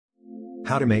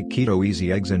How to make Keto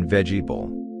Easy Eggs and Veggie Bowl.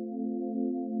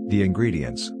 The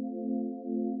ingredients: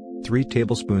 3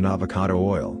 tablespoon avocado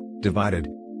oil, divided,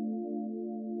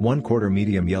 1/4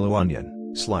 medium yellow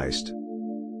onion, sliced,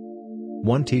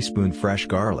 1 teaspoon fresh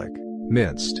garlic,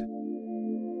 minced,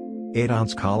 8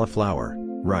 ounce cauliflower,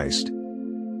 riced,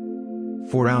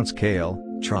 4 ounce kale,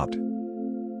 chopped,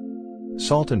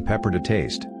 salt and pepper to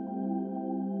taste,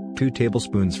 2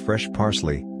 tablespoons fresh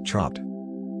parsley, chopped,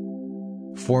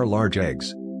 4 large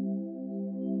eggs.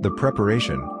 The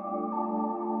preparation: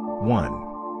 1.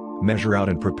 Measure out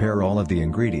and prepare all of the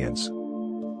ingredients.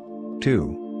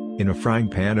 2. In a frying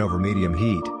pan over medium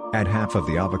heat, add half of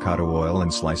the avocado oil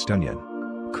and sliced onion.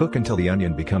 Cook until the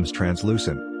onion becomes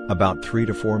translucent, about 3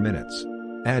 to 4 minutes.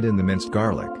 Add in the minced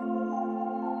garlic.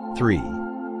 3.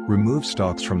 Remove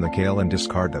stalks from the kale and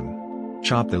discard them.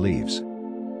 Chop the leaves.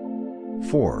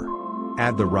 4.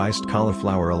 Add the riced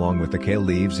cauliflower along with the kale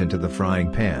leaves into the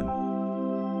frying pan.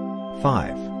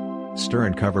 5. Stir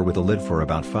and cover with a lid for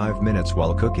about 5 minutes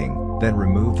while cooking, then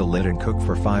remove the lid and cook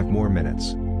for 5 more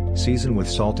minutes. Season with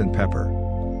salt and pepper.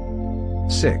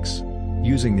 6.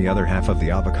 Using the other half of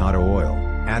the avocado oil,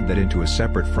 add that into a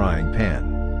separate frying pan.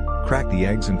 Crack the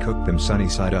eggs and cook them sunny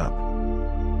side up.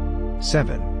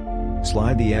 7.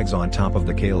 Slide the eggs on top of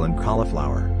the kale and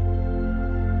cauliflower.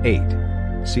 8.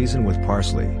 Season with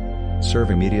parsley.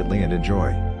 Serve immediately and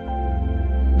enjoy.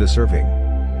 The serving.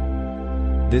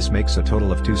 This makes a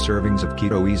total of 2 servings of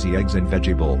Keto Easy Eggs and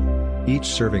Veggie Bowl. Each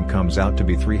serving comes out to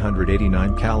be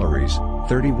 389 calories,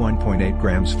 31.8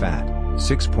 grams fat,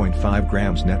 6.5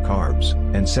 grams net carbs,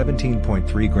 and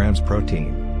 17.3 grams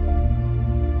protein.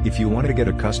 If you want to get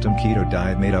a custom keto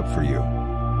diet made up for you,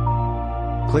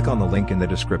 click on the link in the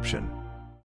description.